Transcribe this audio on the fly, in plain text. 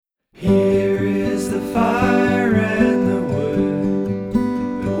Here is the fire and the wood,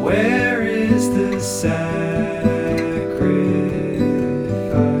 but where is the sacrifice?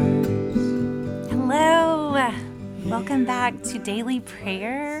 Hello, welcome back to Daily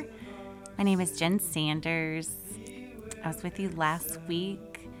Prayer. My name is Jen Sanders. I was with you last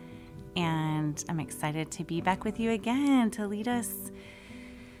week, and I'm excited to be back with you again to lead us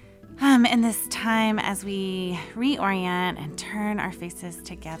in this time as we reorient and turn our faces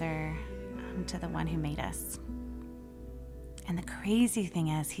together to the one who made us. And the crazy thing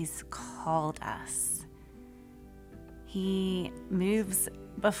is, he's called us. He moves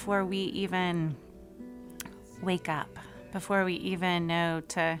before we even wake up, before we even know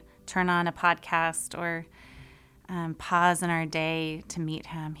to turn on a podcast or pause in our day to meet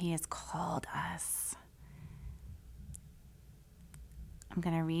him. He has called us. I'm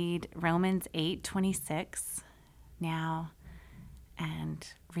going to read Romans 8:26 now and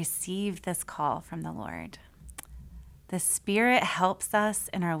receive this call from the Lord. The Spirit helps us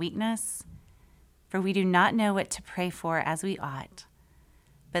in our weakness, for we do not know what to pray for as we ought.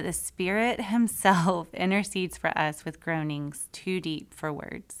 But the Spirit himself intercedes for us with groanings too deep for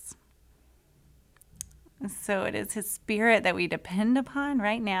words. So it is his Spirit that we depend upon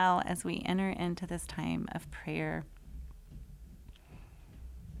right now as we enter into this time of prayer.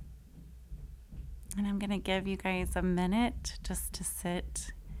 And I'm going to give you guys a minute just to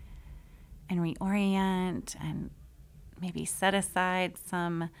sit and reorient and maybe set aside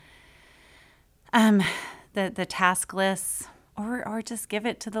some the task lists, or just give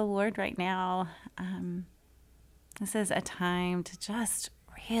it to the Lord right now. This is a time to just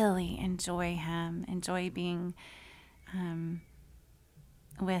really enjoy him, enjoy being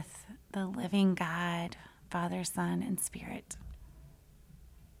with the living God, Father, Son, and Spirit.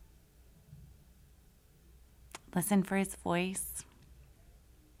 Listen for his voice.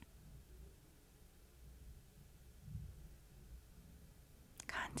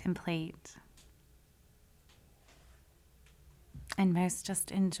 Contemplate. And most just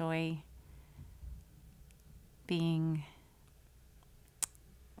enjoy being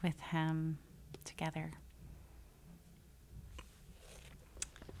with him together.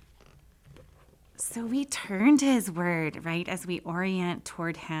 So we turn to his word, right, as we orient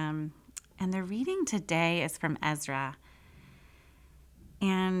toward him. And the reading today is from Ezra.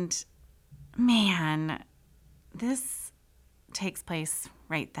 And man, this takes place,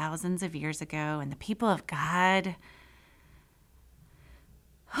 right, thousands of years ago. And the people of God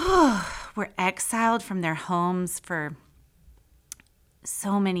were exiled from their homes for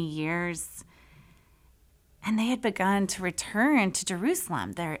so many years. And they had begun to return to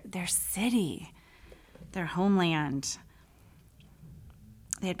Jerusalem, their city, their homeland.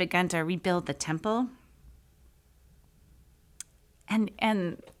 They had begun to rebuild the temple. And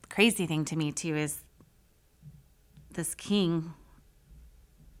the crazy thing to me, too, is this king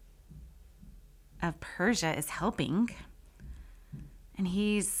of Persia is helping. And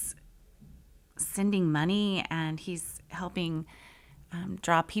he's sending money and he's helping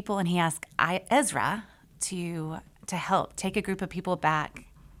draw people. And he asked Ezra to help take a group of people back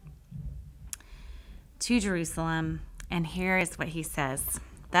to Jerusalem. And here is what he says.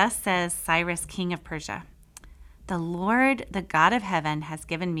 Thus says Cyrus, king of Persia, the Lord, the God of heaven, has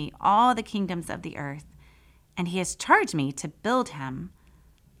given me all the kingdoms of the earth, and he has charged me to build him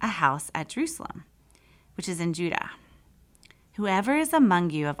a house at Jerusalem, which is in Judah. Whoever is among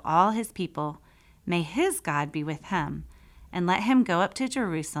you of all his people, may his God be with him, and let him go up to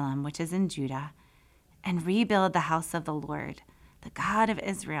Jerusalem, which is in Judah, and rebuild the house of the Lord, the God of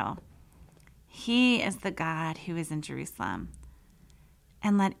Israel. He is the God who is in Jerusalem.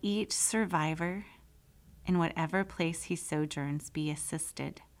 And let each survivor in whatever place he sojourns be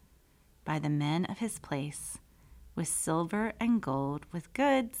assisted by the men of his place with silver and gold, with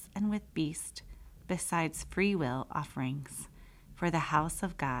goods and with beast, besides free will offerings for the house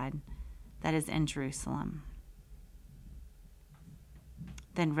of God that is in Jerusalem.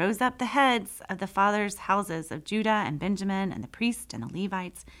 Then rose up the heads of the fathers' houses of Judah and Benjamin and the priests and the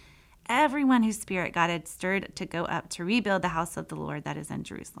Levites, everyone whose spirit God had stirred to go up to rebuild the house of the Lord that is in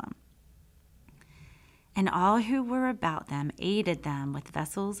Jerusalem. And all who were about them aided them with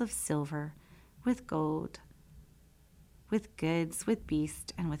vessels of silver, with gold, with goods, with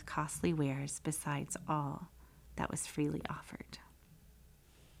beasts, and with costly wares, besides all that was freely offered.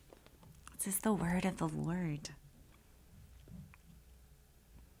 This is the word of the Lord.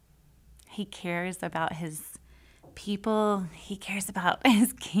 He cares about his people. He cares about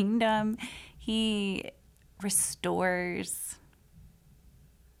his kingdom. He restores.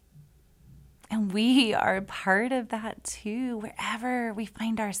 And we are a part of that too, wherever we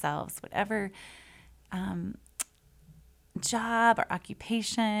find ourselves, whatever job or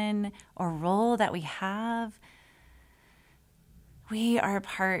occupation or role that we have. We are a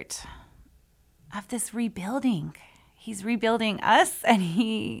part of this rebuilding. He's rebuilding us, and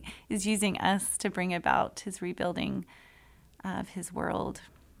he is using us to bring about his rebuilding of his world.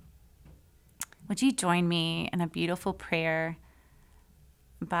 Would you join me in a beautiful prayer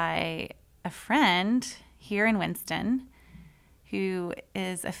by a friend here in Winston who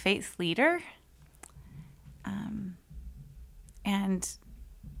is a faith leader and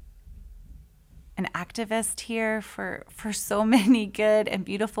an activist here for so many good and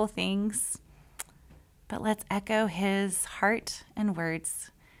beautiful things. But let's echo his heart and words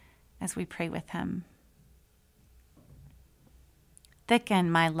as we pray with him.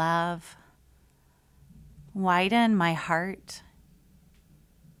 Thicken my love, widen my heart,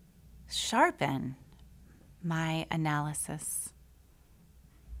 sharpen my analysis,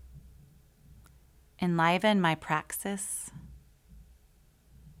 enliven my praxis,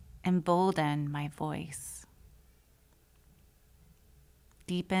 embolden my voice,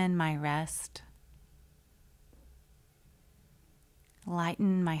 deepen my rest,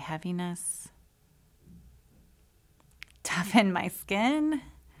 lighten my heaviness, toughen my skin,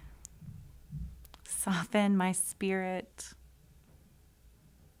 soften my spirit,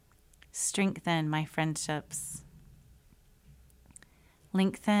 strengthen my friendships,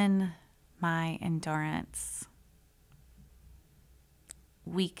 lengthen my endurance,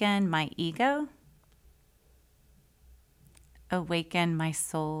 weaken my ego, awaken my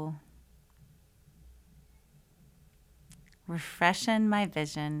soul, refreshen my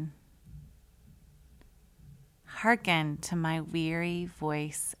vision, hearken to my weary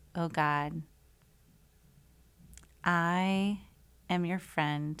voice, O God. I am your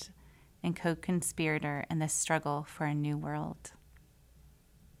friend and co-conspirator in the struggle for a new world.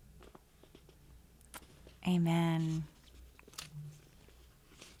 Amen.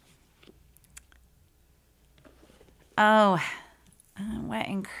 Oh, what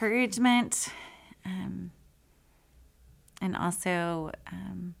encouragement, and also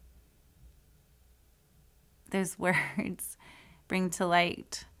those words bring to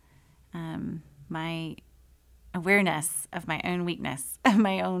light my awareness of my own weakness, of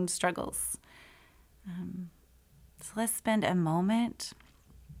my own struggles. So let's spend a moment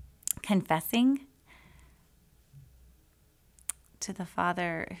confessing to the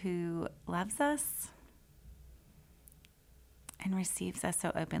Father who loves us and receives us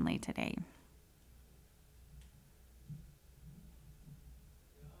so openly today.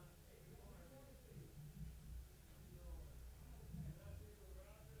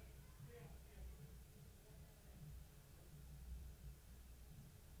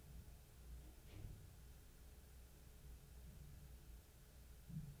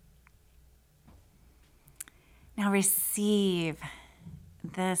 Now receive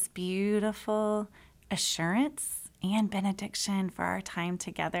this beautiful assurance and benediction for our time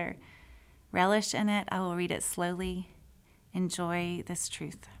together. Relish in it. I will read it slowly. Enjoy this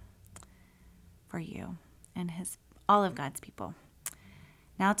truth for you and all of God's people.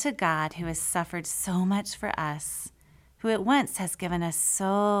 Now to God, who has suffered so much for us, who at once has given us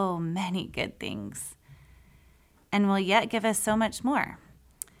so many good things, and will yet give us so much more.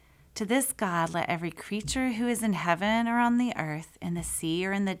 To this God, let every creature who is in heaven or on the earth, in the sea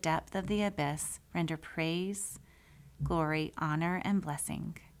or in the depth of the abyss, render praise, glory, honor, and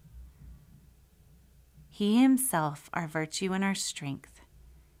blessing. He himself, our virtue and our strength.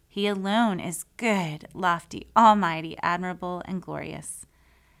 He alone is good, lofty, almighty, admirable, and glorious,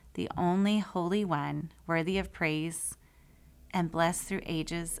 the only Holy One, worthy of praise, and blessed through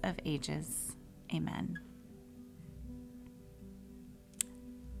ages of ages. Amen.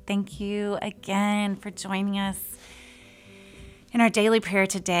 Thank you again for joining us in our daily prayer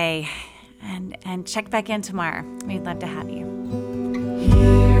today, and check back in tomorrow. We'd love to have you.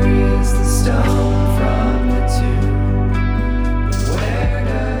 Here is the stone from the tomb. Where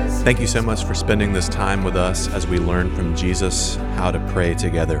does Thank you so much for spending this time with us as we learn from Jesus how to pray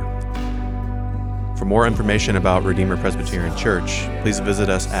together. For more information about Redeemer Presbyterian Church, please visit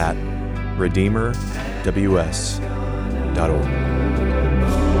us at redeemerws.org.